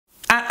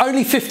At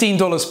only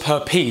 $15 per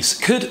piece,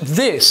 could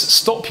this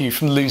stop you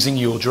from losing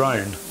your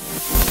drone?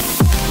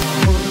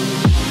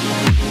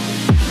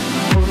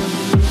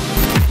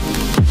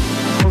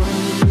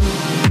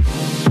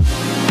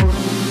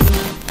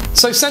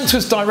 So sent to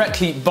us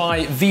directly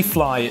by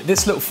ViFly,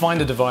 this little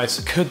finder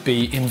device could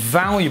be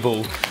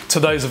invaluable to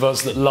those of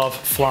us that love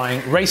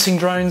flying racing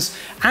drones,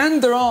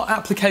 and there are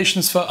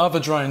applications for other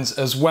drones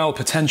as well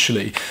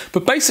potentially.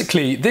 But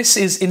basically this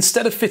is,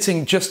 instead of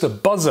fitting just a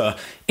buzzer,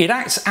 it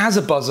acts as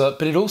a buzzer,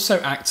 but it also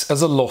acts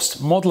as a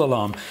lost model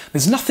alarm.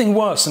 There's nothing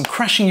worse than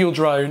crashing your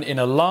drone in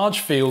a large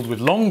field with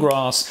long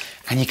grass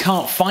and you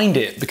can't find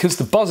it because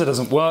the buzzer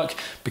doesn't work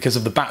because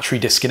of the battery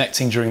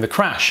disconnecting during the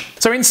crash.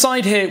 So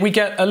inside here we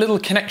get a little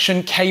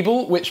connection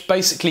cable, which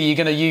basically you're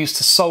going to use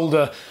to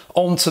solder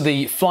onto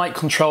the flight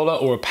controller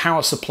or a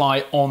power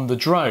supply on the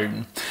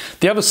drone.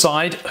 The other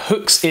side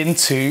hooks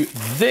into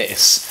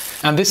this,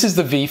 and this is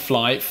the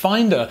ViFly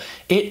Finder.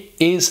 It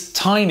is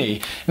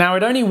tiny. Now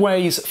it only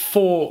weighs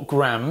 4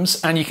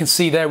 grams, and you can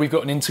see there we've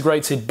got an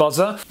integrated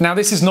buzzer. Now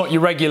this is not your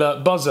regular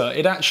buzzer.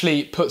 It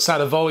actually puts out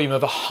a volume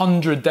of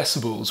 100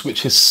 decibels,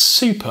 which is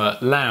super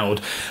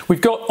loud. We've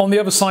got on the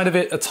other side of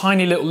it a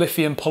tiny little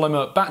lithium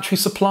polymer battery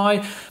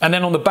supply, and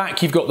then on the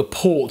back you've got the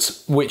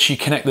port which you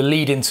connect the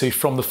lead into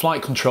from the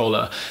flight controller.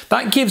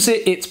 That gives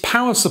it its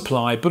power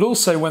supply, but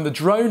also when the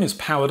drone is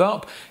powered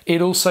up,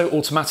 it also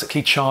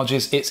automatically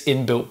charges its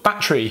inbuilt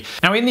battery.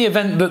 Now in the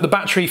event that the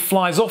battery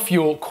flies off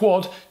your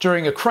quad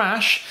during a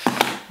crash,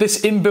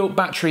 this inbuilt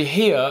battery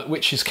here,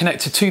 which is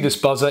connected to this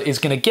buzzer, is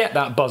going to get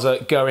that buzzer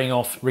going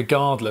off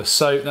regardless.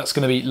 So that's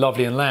going to be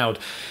lovely and loud.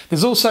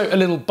 There's also a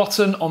little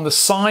button on the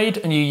side,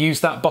 and you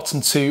use that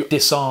button to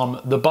disarm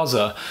the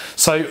buzzer.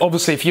 So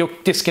obviously if you're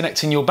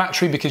disconnecting your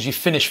battery because you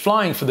finished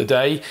flying for the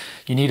day,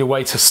 you need a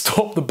way to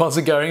stop the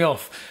buzzer going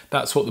off.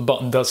 That's what the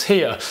button does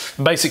here.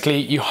 And basically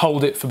you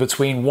hold it for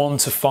between 1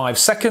 to 5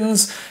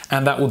 seconds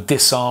and that will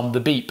disarm the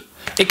beep.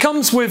 It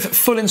comes with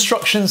full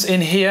instructions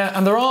in here,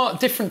 and there are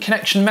different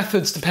connection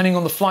methods depending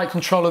on the flight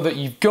controller that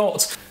you've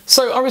got.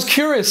 So I was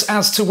curious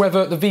as to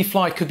whether the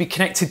ViFly could be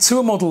connected to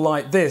a model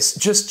like this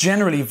just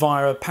generally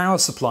via a power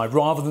supply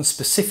rather than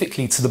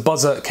specifically to the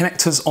buzzer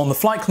connectors on the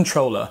flight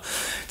controller.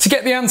 To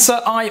get the answer,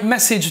 I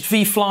messaged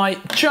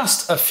ViFly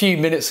just a few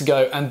minutes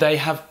ago and they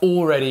have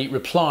already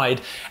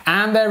replied,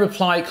 and their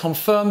reply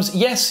confirms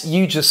yes,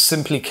 you just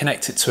simply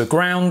connect it to a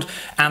ground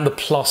and the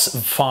plus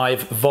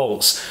 5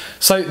 volts.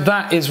 So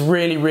that is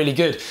really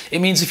good. It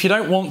means if you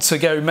don't want to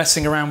go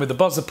messing around with the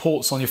buzzer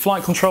ports on your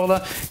flight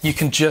controller, you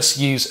can just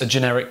use a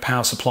generic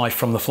power supply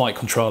from the flight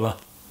controller.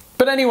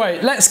 But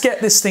anyway, let's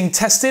get this thing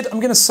tested. I'm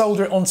going to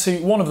solder it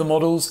onto one of the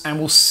models and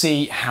we'll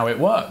see how it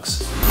works.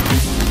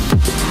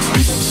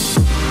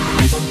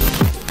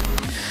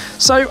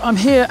 So I'm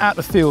here at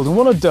the field, and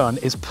what I've done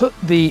is put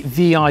the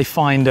ViFly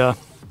Finder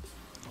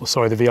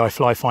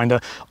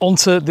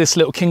onto this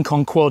little King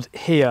Kong quad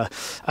here.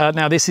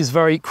 Now this is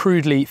very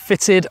crudely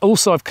fitted.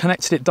 Also I've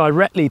connected it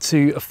directly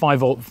to a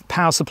 5-volt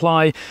power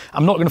supply.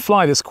 I'm not going to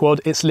fly this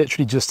quad, it's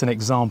literally just an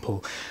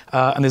example.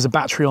 And there's a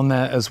battery on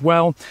there as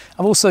well.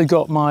 I've also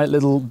got my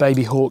little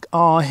Baby Hawk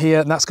R here,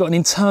 and that's got an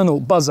internal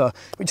buzzer,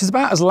 which is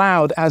about as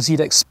loud as you'd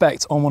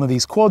expect on one of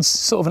these quads,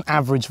 sort of an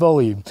average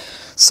volume.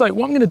 So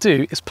what I'm going to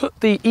do is put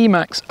the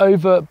Emax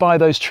over by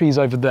those trees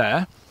over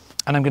there,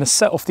 and I'm going to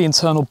set off the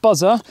internal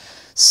buzzer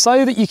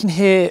so that you can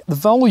hear the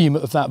volume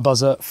of that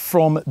buzzer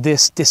from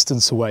this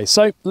distance away.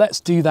 So let's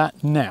do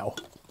that now.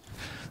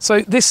 So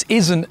this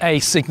isn't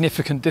a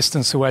significant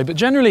distance away, but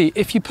generally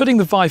if you're putting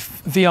the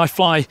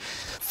ViFly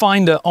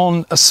Finder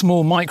on a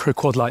small micro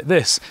quad like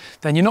this,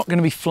 then you're not going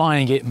to be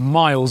flying it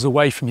miles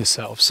away from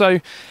yourself.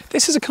 So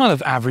this is a kind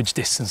of average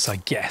distance, I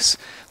guess.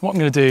 What I'm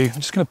going to do, I'm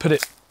just going to put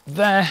it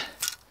there.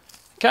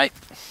 Okay,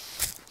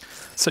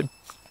 so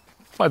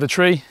by the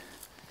tree.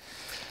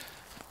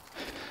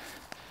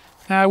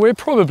 Now we're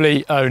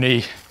probably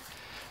only,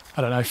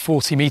 I don't know,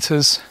 40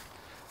 meters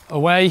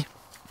away,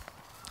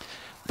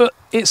 but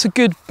it's a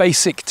good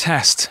basic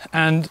test,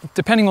 and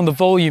depending on the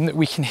volume that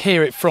we can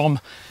hear it from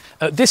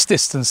at this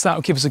distance, that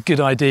will give us a good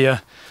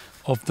idea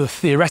of the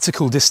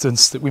theoretical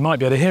distance that we might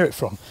be able to hear it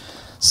from.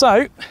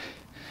 So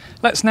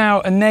let's now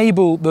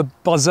enable the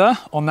buzzer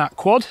on that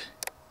quad.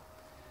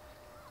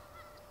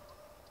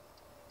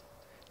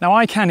 Now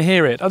I can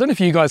hear it. I don't know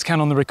if you guys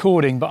can on the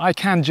recording, but I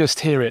can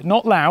just hear it.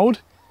 Not loud,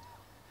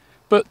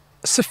 but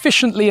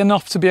sufficiently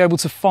enough to be able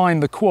to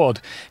find the quad.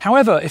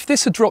 However, if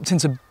this had dropped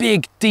into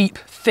big, deep,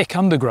 thick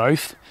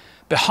undergrowth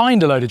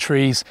behind a load of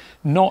trees,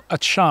 not a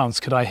chance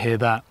could I hear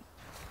that.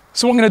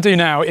 So what I'm going to do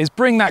now is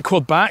bring that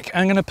quad back.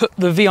 I'm going to put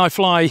the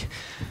ViFly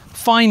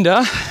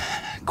Finder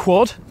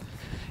quad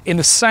in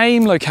the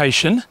same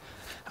location,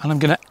 and I'm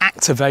going to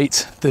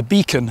activate the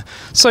beacon.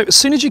 So as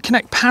soon as you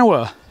connect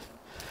power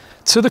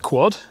to the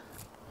quad,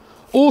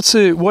 or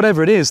to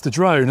whatever it is, the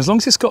drone, as long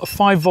as it's got a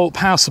 5-volt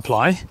power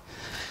supply,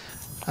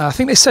 I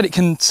think they said it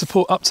can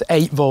support up to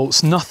 8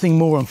 volts, nothing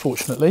more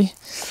unfortunately.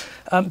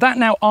 That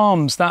now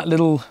arms that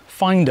little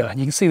finder.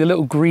 You can see the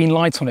little green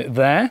light on it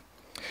there.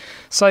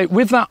 So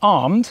with that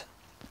armed,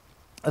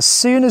 as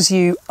soon as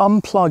you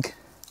unplug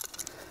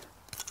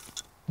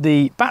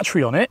the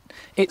battery on it,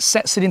 it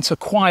sets it into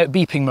quiet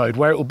beeping mode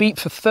where it will beep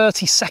for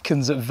 30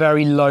 seconds at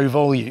very low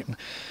volume.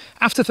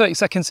 After 30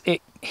 seconds,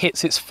 it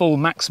hits its full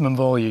maximum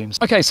volumes.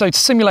 Okay, so to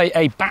simulate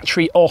a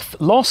battery off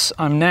loss,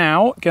 I'm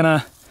now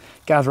gonna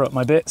gather up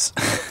my bits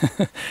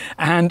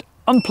and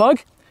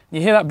unplug.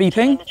 You hear that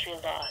beeping?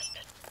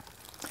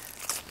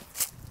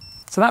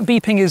 So that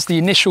beeping is the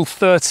initial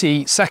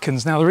 30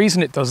 seconds. Now the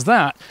reason it does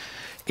that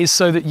is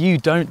so that you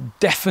don't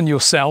deafen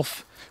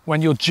yourself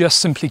when you're just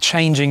simply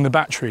changing the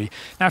battery.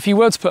 Now if you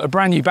were to put a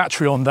brand new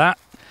battery on that,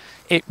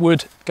 it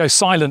would go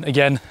silent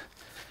again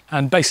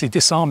and basically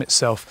disarm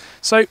itself.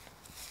 So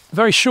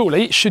very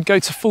shortly it should go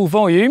to full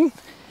volume.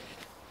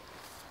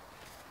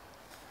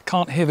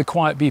 Can't hear the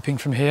quiet beeping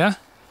from here.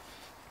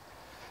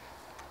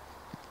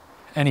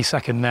 Any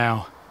second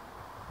now.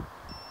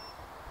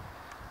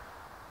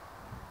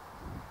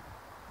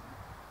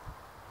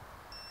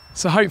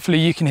 So hopefully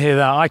you can hear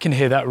that. I can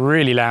hear that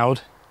really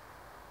loud.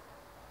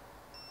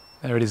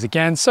 There it is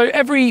again. So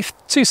every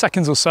 2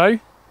 seconds or so.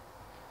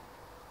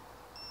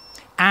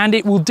 And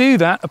it will do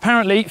that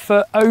apparently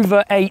for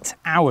over 8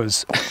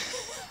 hours.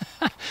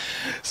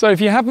 So if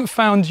you haven't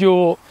found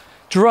your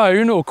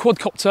drone or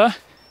quadcopter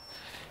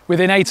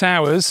within 8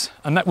 hours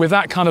and with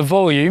that kind of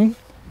volume,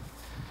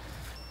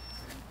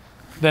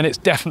 then it's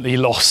definitely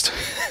lost.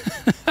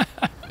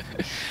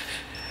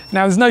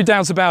 Now there's no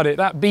doubt about it,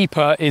 that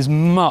beeper is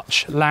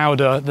much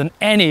louder than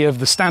any of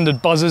the standard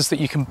buzzers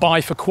that you can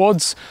buy for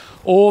quads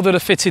or that are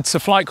fitted to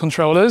flight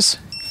controllers.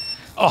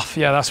 Oh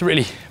yeah, that's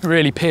really,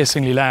 really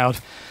piercingly loud.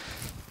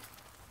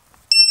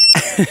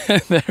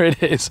 There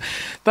it is.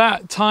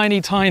 That tiny,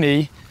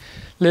 tiny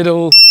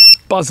little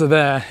buzzer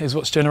there is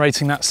what's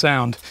generating that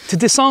sound. To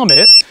disarm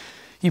it,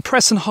 you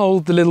press and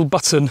hold the little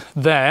button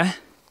there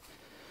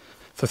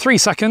for 3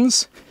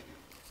 seconds,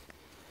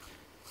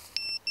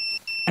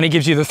 and it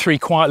gives you the 3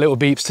 quiet little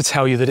beeps to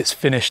tell you that it's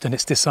finished and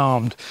it's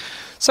disarmed.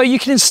 So you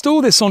can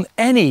install this on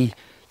any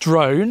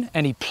drone,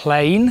 any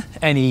plane,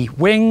 any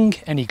wing,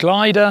 any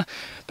glider,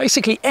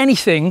 basically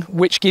anything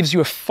which gives you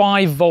a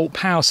 5-volt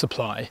power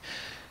supply.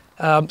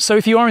 So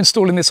if you are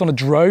installing this on a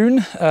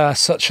drone,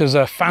 such as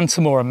a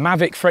Phantom or a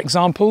Mavic, for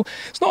example,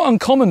 it's not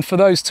uncommon for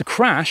those to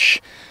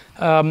crash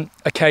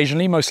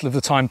occasionally, most of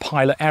the time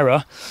pilot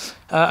error,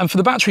 and for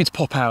the battery to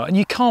pop out, and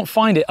you can't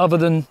find it other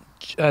than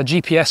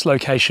GPS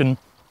location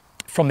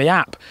from the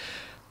app.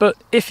 But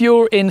if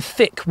you're in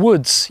thick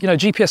woods, you know,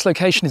 GPS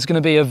location is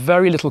going to be of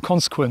very little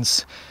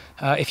consequence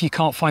if you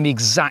can't find the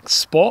exact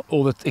spot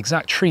or the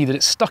exact tree that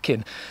it's stuck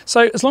in.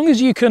 So as long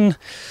as you can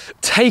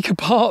take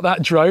apart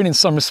that drone in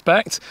some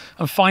respect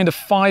and find a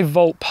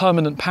 5-volt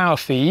permanent power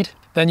feed,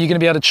 then you're going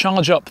to be able to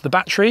charge up the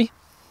battery,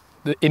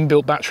 the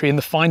inbuilt battery in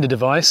the Finder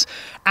device,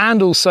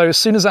 and also as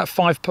soon as that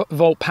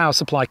 5-volt power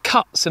supply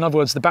cuts, in other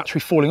words the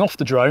battery falling off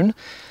the drone,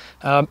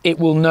 it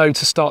will know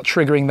to start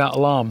triggering that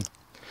alarm.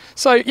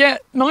 So yeah,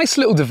 nice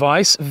little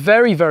device,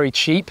 very, very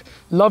cheap,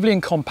 lovely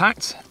and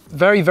compact,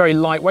 very, very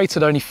lightweight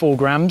at only 4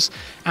 grams,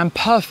 and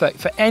perfect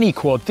for any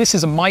quad. This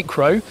is a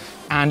micro,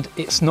 and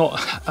it's not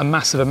a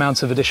massive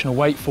amount of additional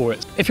weight for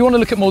it. If you want to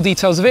look at more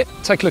details of it,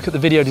 take a look at the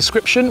video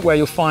description where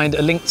you'll find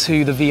a link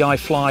to the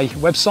ViFly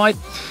website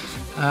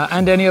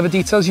and any other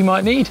details you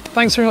might need.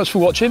 Thanks very much for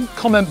watching.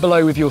 Comment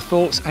below with your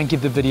thoughts and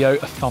give the video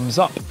a thumbs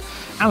up.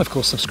 And of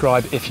course,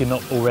 subscribe if you're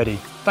not already.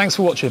 Thanks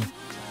for watching.